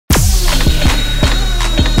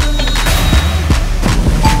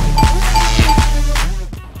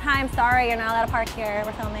sorry, you're not allowed to park here.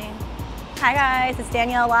 We're filming. Hi guys, it's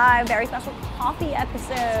Danielle live. Very special coffee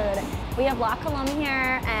episode. We have Colombe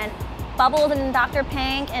here and Bubbles and Dr.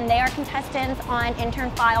 Pink, and they are contestants on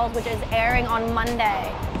Intern Files, which is airing on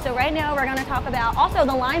Monday. So right now we're going to talk about also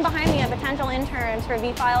the line behind me of potential interns for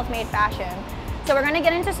VFILES Made Fashion. So we're going to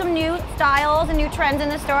get into some new styles and new trends in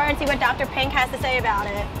the store and see what Dr. Pink has to say about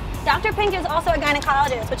it. Dr. Pink is also a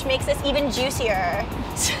gynecologist, which makes this even juicier.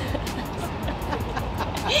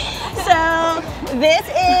 So this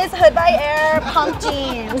is Hood by Air pump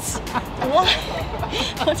jeans.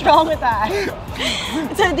 What's wrong with that?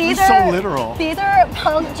 So these are so literal. These are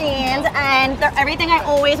pump jeans, and they're everything I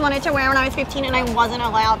always wanted to wear when I was 15 and I wasn't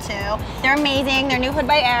allowed to. They're amazing. They're new Hood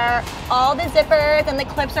by Air. All the zippers and the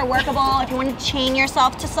clips are workable if you want to chain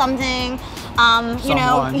yourself to something. You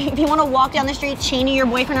know, if you want to walk down the street chaining your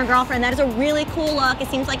boyfriend or girlfriend, that is a really cool look. It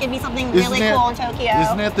seems like it'd be something really cool in Tokyo.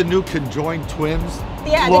 Isn't that the new conjoined twins?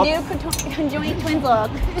 Yeah, look? The new conjoined twins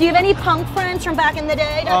look. Do you have any punk friends from back in the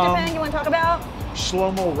day, Dr. Pink, you want to talk about?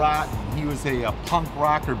 Shlomo Rotten. He was a punk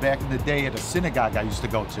rocker back in the day at a synagogue I used to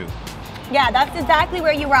go to. Yeah, that's exactly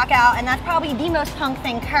where you rock out, and that's probably the most punk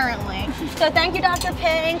thing currently. So thank you, Dr.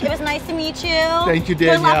 Pink. It was nice to meet you. Thank you,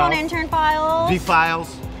 Danielle. Good luck on Intern Files.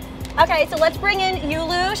 VFILES. Okay, so let's bring in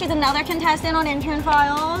Yulu. She's another contestant on Intern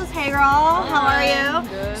Files. Hey girl, how are you?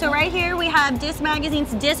 Good. So right here we have Dis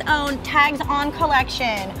Magazine's Disowned Tags On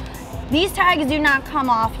collection. These tags do not come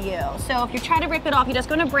off you. So if you try to rip it off, you're just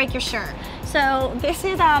gonna break your shirt. So this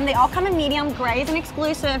is, they all come in medium. Gray is an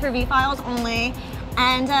exclusive for VFILES only.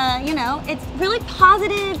 And you know, it's really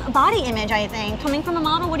positive body image, I think. Coming from a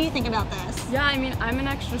model, what do you think about this? Yeah, I mean, I'm an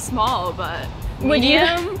extra small, but Would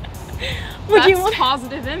medium, that's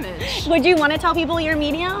positive image. Would you want to tell people you're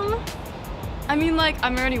medium? I mean, like,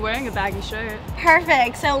 I'm already wearing a baggy shirt.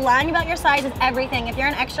 Perfect. So lying about your size is everything. If you're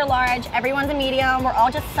an extra large, everyone's a medium. We're all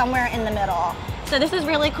just somewhere in the middle. So this is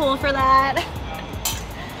really cool for that.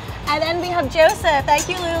 And then we have Joseph. Thank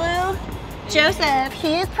you, Lulu. Joseph,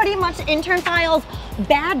 he is pretty much Intern Files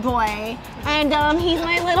bad boy. And he's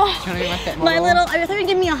my little, I thought you'd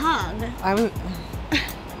give me a hug.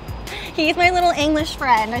 He's my little English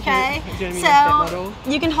friend, okay? So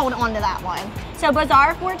you can hold on to that one. So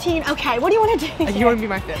Bazaar 14, okay, what do you want to do? You want to be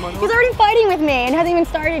my fit model? He's already fighting with me and hasn't even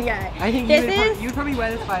started yet. I think you would probably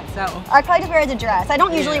wear this by itself. I probably just wear it as a dress. I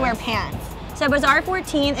don't usually wear pants. So Bazaar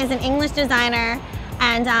 14 is an English designer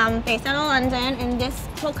and based out of London, and this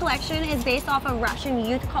whole collection is based off of Russian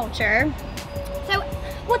youth culture. So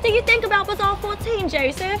what do you think about Bazaar 14,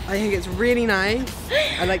 Joseph? I think it's really nice.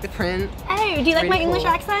 I like the print. Hey, do you like my English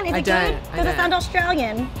accent? Is it good? Does it sound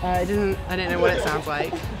Australian? I don't know what it sounds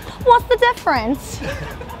like. What's the difference?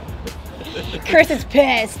 Chris is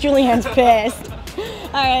pissed. Julianne's pissed.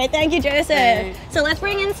 All right, thank you, Joseph. Hey. So let's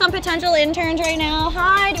bring in some potential interns right now.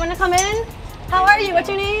 Hi, do you want to come in? How are you? What's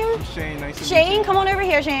your name? I'm Shane. Nice to meet you. Shane, come on over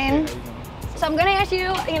here, Shane. So I'm going to ask you,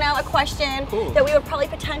 a question that we would probably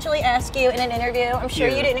potentially ask you in an interview. I'm sure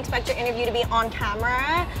you didn't expect your interview to be on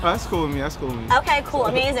camera. Oh, that's cool with me. That's cool with me. Okay, cool,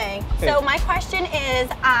 amazing. So my question is,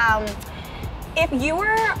 if you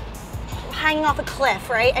were hanging off a cliff,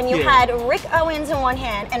 right, and you had Rick Owens in one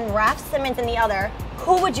hand and Raph Simmons in the other,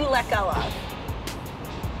 who would you let go of?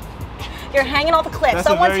 You're hanging off a cliff. That's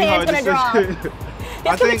someone's hand's going to drop.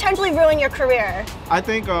 This could potentially ruin your career. I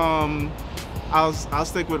think I'll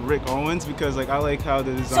stick with Rick Owens because I like how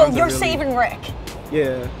the designs So you're saving Rick?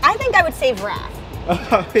 Yeah. I think I would save Raph.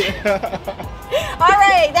 All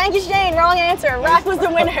right, thank you, Shane. Wrong answer. Raph was the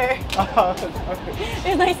winner. It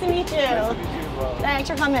was nice to meet you. Nice to meet you as well. Thanks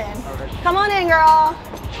for coming. Right. Come on in, girl.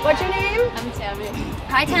 What's your name? I'm Tammy.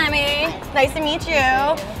 Hi, Tammy. Nice to meet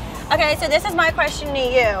you. Okay, so this is my question to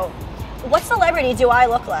you. What celebrity do I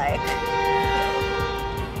look like?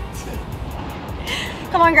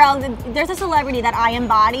 Come on, girl. There's a celebrity that I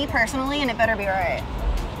embody personally, and it better be right.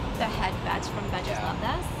 The head badge from Badges Love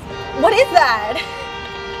Us. What is that?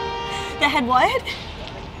 The head what?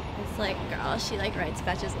 It's like, girl, she writes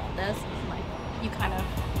Badges Love This. And you kind of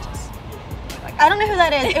just. I don't know who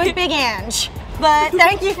that is. It was Big Ange. But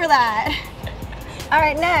thank you for that. All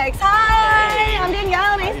right, next. Hi, I'm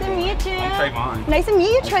Danielle. Nice to meet you. I'm Trayvon. Nice to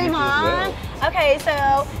meet you, Trayvon. Okay,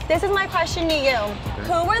 so this is my question to you.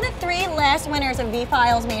 Who were the 3 last winners of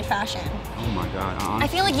VFILES Made Fashion? Oh my God. I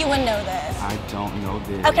feel like you would know this. I don't know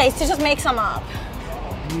this. Okay, so just make some up.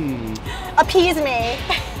 Appease me.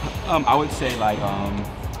 I would say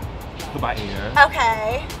Hood by Air.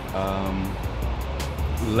 Okay.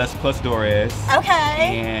 Les Plus Doris.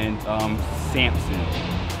 Okay. And Samson.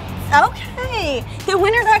 Okay. The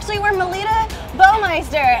winners actually were Melita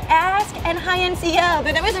Baumeister, Ask, and Hi NCO.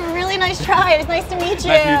 But that was a really nice try. It was nice to meet you.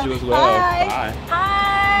 Nice to meet you as well. Hi. Bye.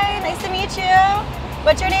 Hi. Nice to meet you.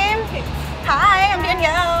 What's your name? Hi, I'm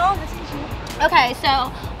Danielle. Okay,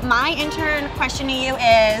 so my intern question to you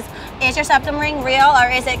is your septum ring real or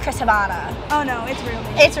is it Chris Habana? Oh no, it's real.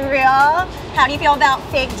 It's real? How do you feel about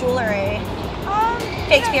fake jewelry?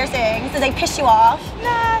 Fake piercings? Do they piss you off?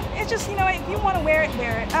 Nah, it's just, you know, if you want to wear it,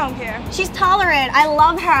 wear it. I don't care. She's tolerant. I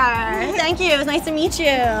love her. Thank you. It's nice to meet you.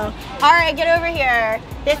 All right, get over here.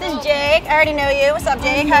 This is Jake. I already know you. What's up,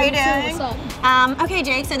 Jake? How you doing? What's up? Okay,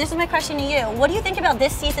 Jake, so this is my question to you. What do you think about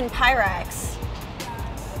this season Pyrex?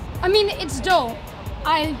 I mean, it's dope.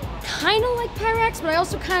 I kind of like Pyrex, but I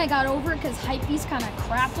also kind of got over it because Hypebeast kind of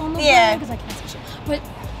crapped on the brand because I can't say shit. But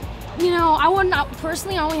you know, I wouldn't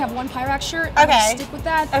personally. I only have one Pyrex shirt. I'm gonna stick with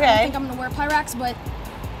that. I don't think I'm gonna wear Pyrex, but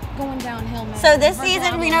going downhill, man. So this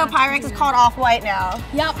season, we know Pyrex is called off-white now.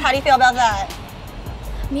 Yep. How do you feel about that?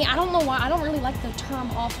 I mean, I don't know why. I don't really like the term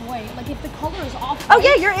off-white. Like, if the color is off-white. Oh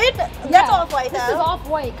yeah, you're in. That's off-white though. This is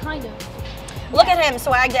off-white, kind of. Look at him,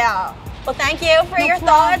 swagged out. Well, thank you for your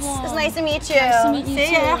thoughts. It's nice to meet you. Nice to meet you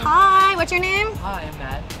See ya. Hi, what's your name? Hi, I'm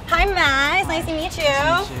Matt. Hi, Matt. It's nice to meet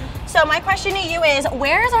you. So my question to you is,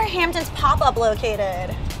 where is our Hamptons pop-up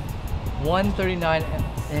located? 139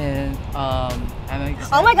 in Amagansett.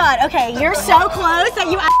 Oh my God, okay, you're so close that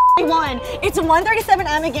you actually won. It's 137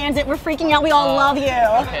 Amagansett. We're freaking out. We all love you.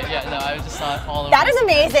 Okay, yeah, no, I just saw it all over. That is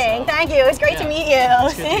amazing. Thank you. It's great to meet you.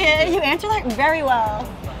 It's good to meet you. You answered that very well.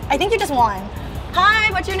 I think you just won.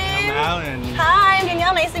 Hi, what's your name? I'm Alan. Hi, I'm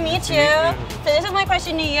Danielle. Nice to meet you. meet you. So this is my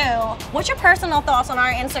question to you. What's your personal thoughts on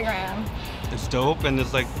our Instagram? It's dope and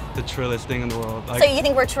it's like the trillest thing in the world. Like, So you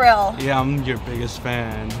think we're trill? yeah, I'm your biggest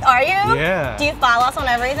fan. Are you? Yeah. Do you follow us on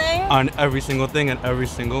everything? On every single thing and every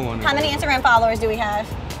single one. How many Instagram followers do we have?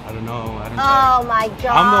 I don't know. I don't Oh check. my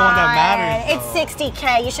God. I'm the one that matters, It's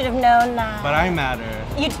 60K. You should have known that. But I matter.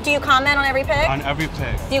 Do you comment on every pic? On every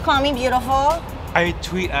pic. Do you call me beautiful? I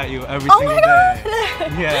tweet at you every Oh single my day.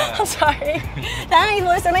 God. Yeah. I'm sorry. Thanks.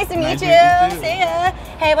 Well, so nice to meet Nice to you. meet you too. See ya.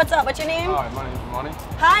 Hey, what's up? What's your name? Hi, my name's Monty.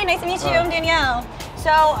 Hi, nice to meet you. I'm Danielle.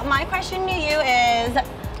 So my question to you is,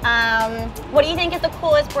 what do you think is the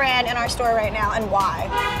coolest brand in our store right now and why?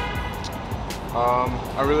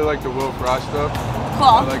 I really like the Will Fry stuff.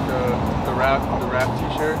 Cool. I like the rap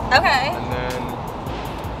t-shirt. Okay. And then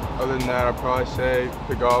other than that, I'd probably say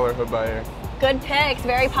Pigalle or Hood by Air. Good picks.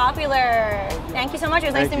 Very popular. Thank you so much. It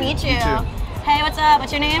was nice to meet you. You too. Hey, what's up?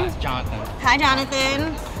 What's your name? Jonathan. Hi,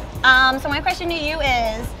 Jonathan. So my question to you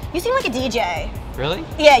is, you seem like a DJ. Really?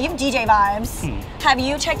 Yeah, you have DJ vibes. Have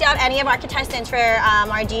you checked out any of our contestants for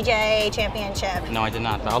our DJ championship? No, I did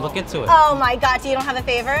not, but I'll look into it. Oh my God, so you don't have a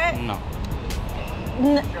favorite? No.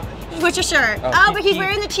 What's your shirt? Oh, Oh, Chief but he's Keef.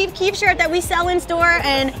 wearing the Chief Keef shirt that we sell in store,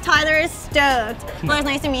 and Tyler is stoked. Well, it's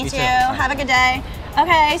nice to meet You too. you. Have a good day.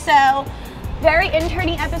 Okay, so very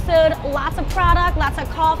interny episode. Lots of product, lots of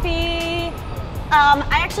coffee.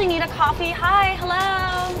 I actually need a coffee. Hi,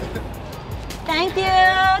 hello. Thank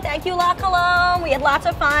you, La Colombe. We had lots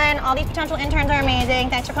of fun. All these potential interns are amazing.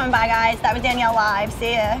 Thanks for coming by, guys. That was Danielle Live.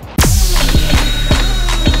 See ya.